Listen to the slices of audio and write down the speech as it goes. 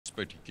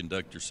expect you to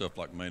conduct yourself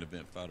like main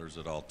event fighters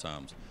at all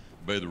times.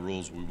 Obey the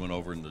rules we went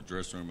over in the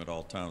dressing room at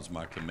all times,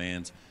 my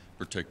commands.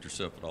 Protect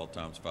yourself at all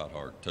times, fight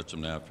hard. Touch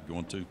them now if you're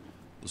going to.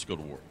 Let's go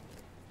to war.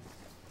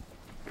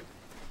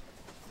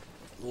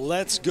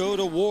 Let's go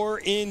to war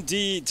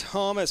indeed.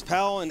 Thomas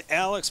Powell and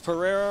Alex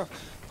Pereira.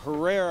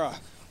 Pereira,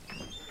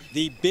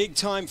 the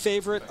big-time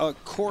favorite,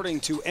 according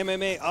to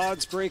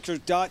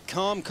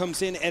MMAOddsBreaker.com,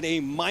 comes in at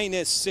a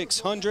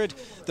 -600.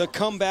 The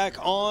comeback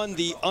on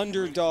the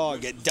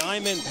underdog,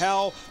 Diamond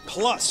Powell,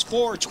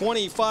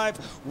 +425.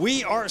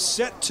 We are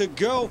set to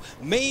go.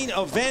 Main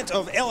event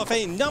of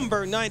LFA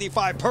number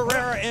 95.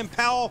 Pereira and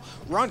Powell.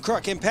 Ron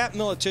Kruk and Pat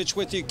Miletich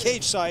with you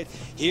cage side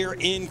here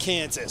in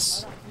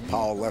Kansas.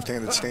 Powell,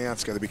 left-handed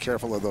stance. Got to be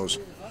careful of those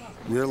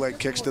rear leg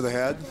kicks to the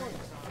head.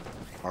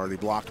 Already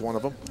blocked one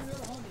of them.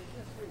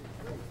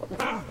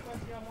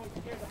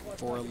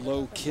 For a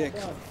low kick,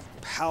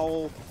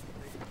 Powell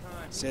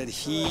said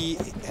he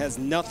has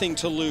nothing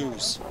to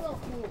lose.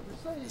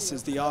 This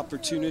is the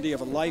opportunity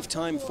of a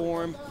lifetime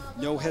for him.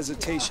 No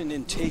hesitation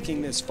in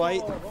taking this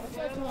fight.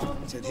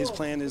 Said his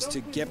plan is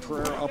to get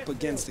Pereira up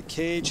against the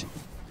cage,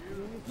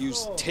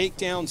 use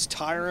takedowns,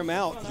 tire him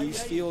out. He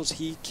feels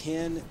he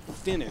can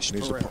finish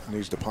Pereira.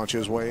 Needs to punch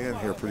his way in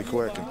here pretty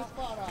quick and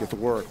get to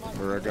work.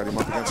 Pereira got him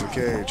up against the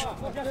cage.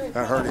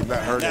 That hurt him,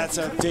 that hurt him. That's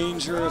a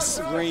dangerous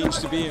range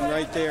to be in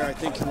right there. I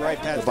think you're right,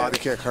 Pat. The body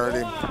kick hurt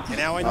him. And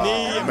now a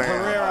knee in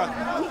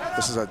Pereira.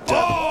 This is a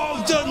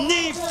oh, the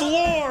knee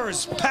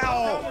floors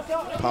Powell.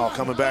 Powell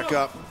coming back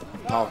up.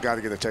 Powell got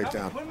to get a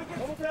takedown.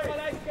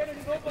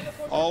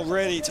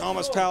 Already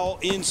Thomas Powell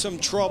in some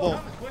trouble.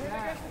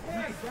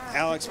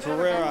 Alex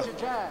Pereira.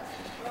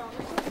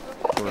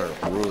 Pereira,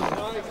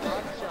 brutal.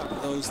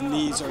 Those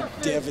knees are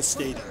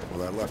devastating.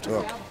 Well, that left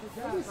hook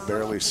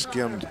barely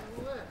skimmed.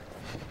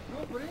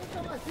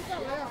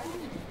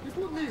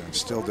 And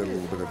still did a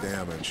little bit of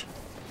damage.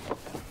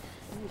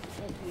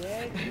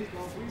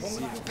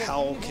 See if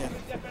Powell can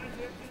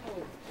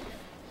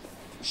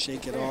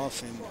shake it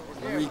off and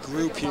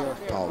regroup here.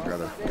 Powell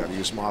got to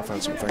use some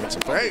offense, some feints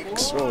and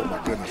fakes. Oh my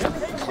goodness.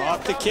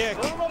 Caught the kick.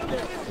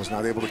 Was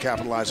not able to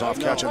capitalize off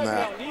catching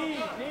that.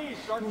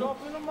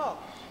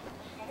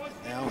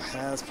 Now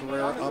has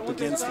Pereira up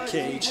against the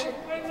cage.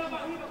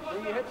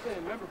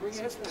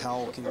 See if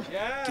Powell can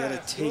get a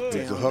takedown.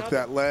 Needs to hook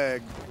that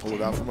leg, pull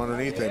it out from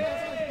underneath him.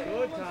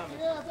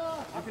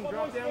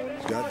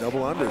 He's got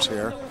double unders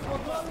here.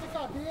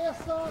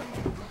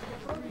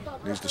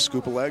 Needs to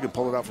scoop a leg and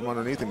pull it out from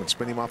underneath him and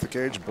spin him off the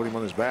cage and put him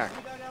on his back.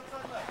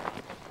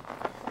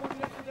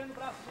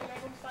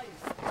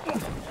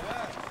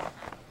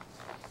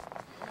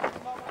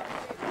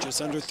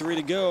 Just under 3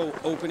 to go,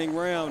 opening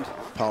round.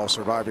 Powell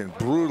surviving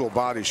brutal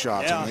body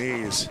shots and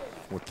knees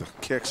with the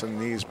kicks and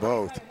knees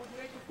both.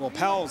 Well,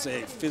 Powell's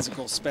a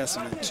physical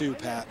specimen too,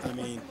 Pat. I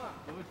mean,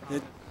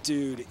 that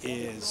dude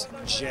is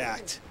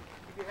jacked.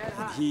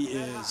 And he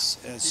is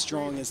as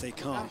strong as they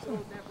come.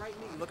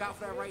 Look out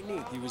for that right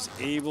knee. He was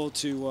able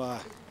to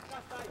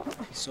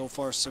so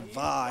far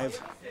survive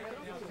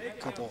a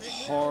couple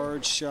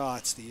hard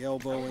shots, the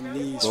elbow and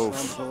knees from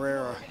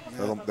Pereira.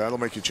 That'll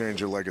make you change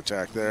your leg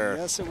attack there.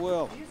 Yes, it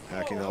will.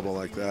 Hacking elbow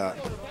like that.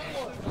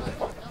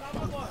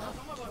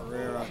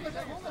 Pereira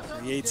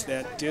creates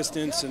that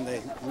distance, and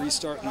they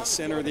restart in the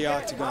center of the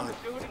octagon.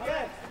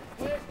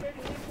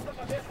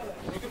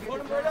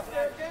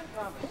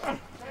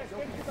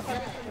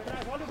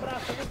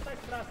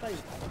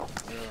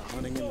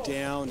 Hunting him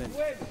down and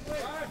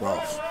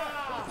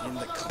in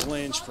the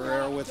clinch.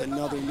 Pereira with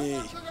another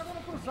knee.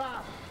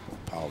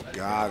 Powell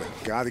got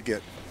to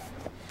get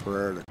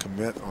Pereira to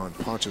commit on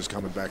punches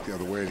coming back the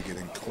other way to get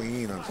him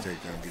clean on the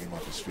takedown, get him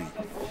off his feet.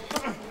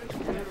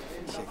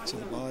 Kick to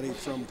the body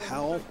from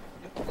Powell.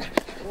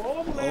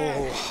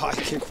 Oh, high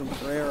kick from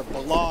Pereira,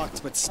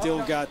 blocked, but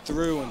still got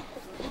through. And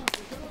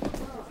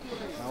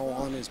Powell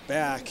on his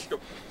back.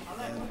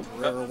 And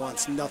Pereira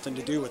wants nothing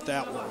to do with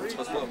that one.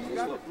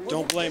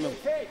 Don't blame him.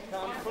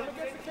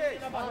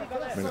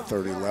 Minute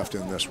 30 left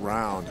in this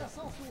round.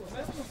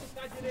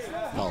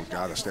 Powell's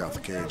got to stay off the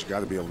cage.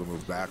 Got to be able to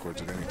move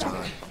backwards at any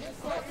time.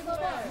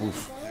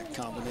 Oof. That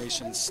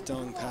combination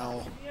stung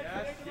Powell.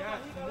 I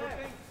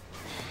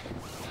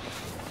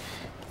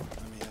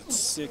mean, at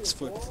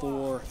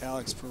 6'4",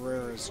 Alex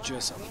Pereira is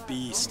just a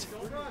beast.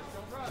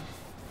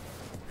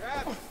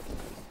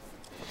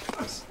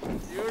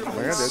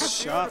 Landed.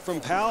 Shot from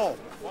Powell.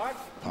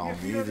 Powell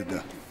needed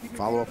to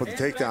follow up with the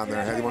takedown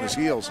there. Had him on his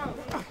heels.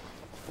 Powell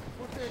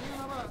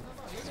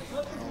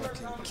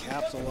can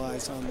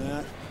capitalize on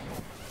that.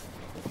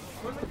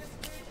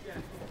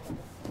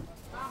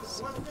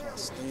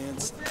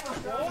 Stance.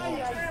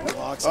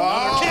 Blocks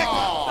another kick.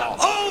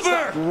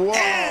 Over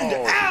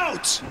and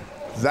out.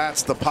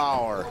 That's the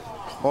power.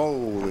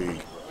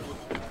 Holy.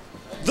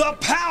 The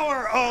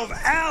power of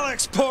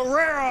Alex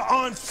Pereira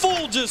on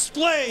full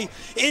display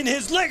in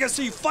his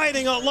Legacy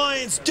Fighting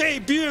Alliance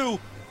debut.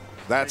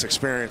 That's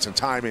experience and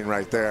timing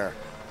right there.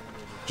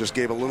 Just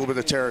gave a little bit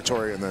of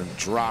territory and then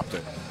dropped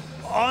it.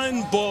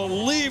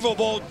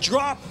 Unbelievable.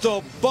 Dropped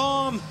the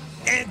bomb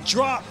and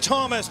dropped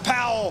Thomas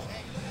Powell.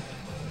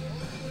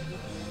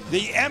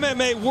 The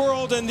MMA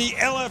world and the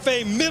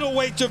LFA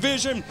middleweight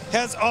division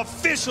has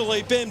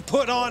officially been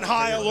put on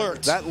high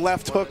alert. That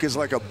left hook is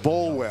like a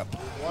bullwhip.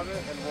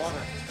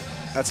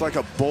 That's like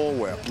a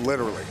bullwhip,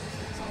 literally.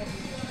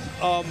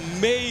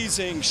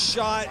 Amazing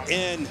shot,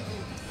 and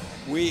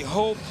we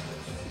hope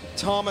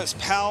Thomas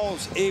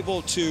Powell's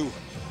able to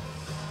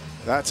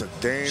That's a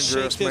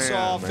dangerous shake this man,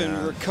 off man.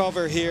 and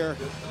recover here.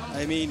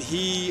 I mean,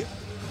 he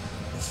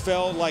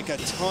fell like a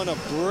ton of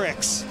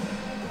bricks.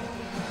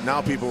 Now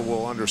people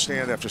will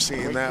understand after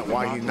seeing that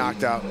why he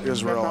knocked out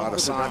Israel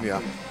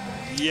Adesanya.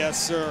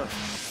 Yes, sir.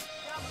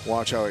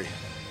 Watch how he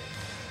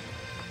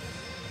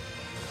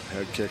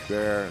head kick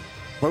there.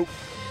 Boop.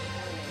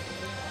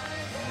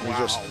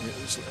 Wow.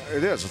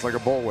 It's like a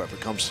bullwhip. It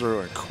comes through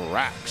and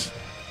cracks.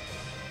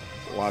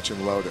 Watch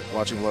him load it.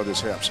 Watch him load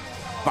his hips.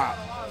 Bop.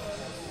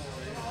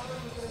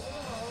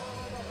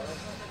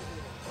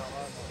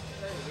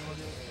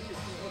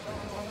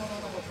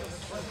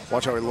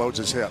 Watch how he loads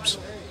his hips.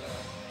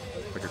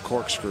 Like a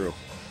corkscrew.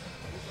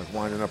 Like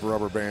winding up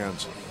rubber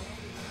bands.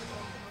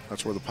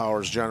 That's where the power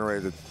is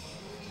generated.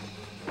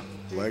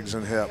 Legs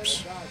and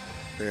hips.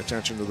 Pay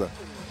attention to the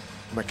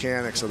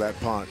mechanics of that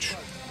punch.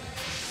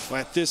 Well,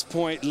 at this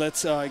point,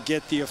 let's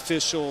get the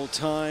official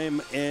time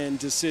and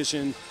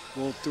decision.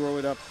 We'll throw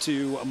it up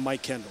to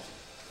Mike Kendall.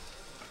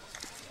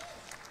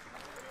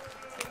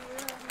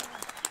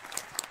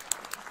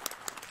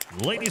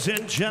 Ladies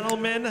and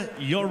gentlemen,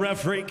 your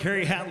referee,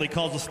 Kerry Hatley,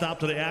 calls a stop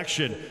to the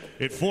action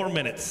at 4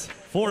 minutes,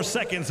 4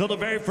 seconds of the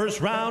very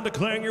first round,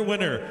 declaring your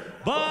winner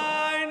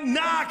by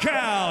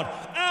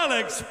knockout,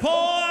 Alex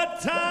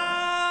Poatan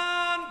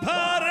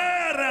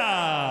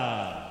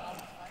Pereira.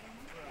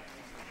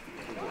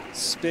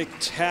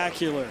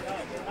 Spectacular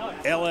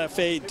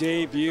LFA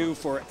debut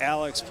for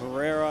Alex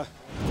Pereira.